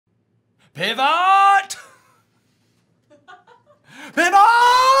Pivot!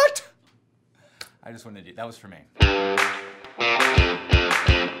 Pivot! I just wanted to do, that was for me.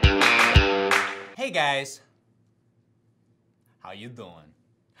 Hey guys. How you doing?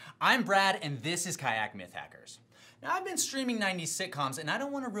 I'm Brad and this is KAYAK MythHackers. Now I've been streaming 90s sitcoms and I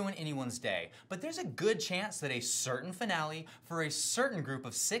don't want to ruin anyone's day, but there's a good chance that a certain finale for a certain group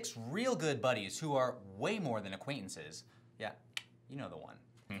of 6 real good buddies who are way more than acquaintances. Yeah, you know the one.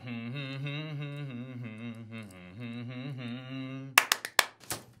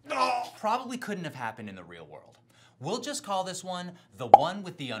 Probably couldn't have happened in the real world. We'll just call this one the one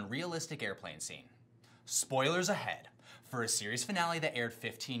with the unrealistic airplane scene. Spoilers ahead for a series finale that aired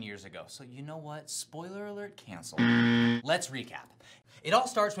 15 years ago. So you know what? Spoiler alert canceled. Let's recap. It all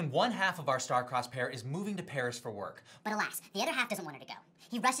starts when one half of our star-crossed pair is moving to Paris for work. But alas, the other half doesn't want her to go.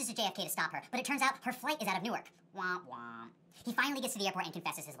 He rushes to JFK to stop her, but it turns out her flight is out of Newark. Womp womp. He finally gets to the airport and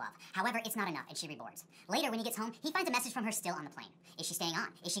confesses his love. However, it's not enough and she reboards. Later, when he gets home, he finds a message from her still on the plane. Is she staying on?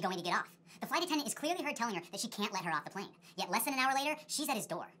 Is she going to get off? The flight attendant is clearly heard telling her that she can't let her off the plane. Yet less than an hour later, she's at his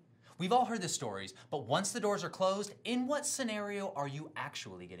door. We've all heard the stories, but once the doors are closed, in what scenario are you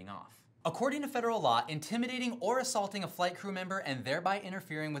actually getting off? According to federal law, intimidating or assaulting a flight crew member and thereby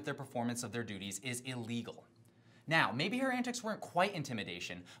interfering with their performance of their duties is illegal. Now, maybe her antics weren't quite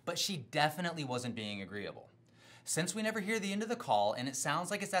intimidation, but she definitely wasn't being agreeable. Since we never hear the end of the call and it sounds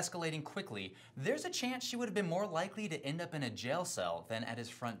like it's escalating quickly, there's a chance she would have been more likely to end up in a jail cell than at his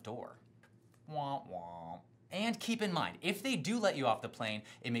front door. Womp womp. And keep in mind, if they do let you off the plane,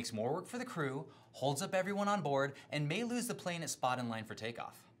 it makes more work for the crew, holds up everyone on board, and may lose the plane its spot in line for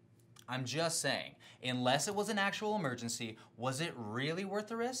takeoff. I'm just saying, unless it was an actual emergency, was it really worth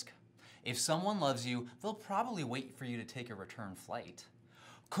the risk? If someone loves you, they'll probably wait for you to take a return flight.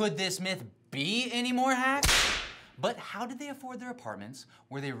 Could this myth be any more hacked? But how did they afford their apartments?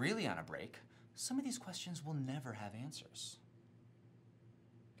 Were they really on a break? Some of these questions will never have answers.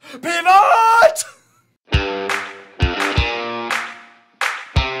 Pivot!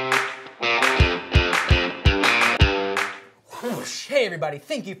 Whoosh. Hey everybody,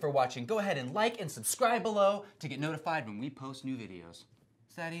 thank you for watching. Go ahead and like and subscribe below to get notified when we post new videos.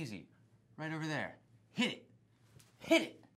 It's that easy. Right over there. Hit it. Hit it.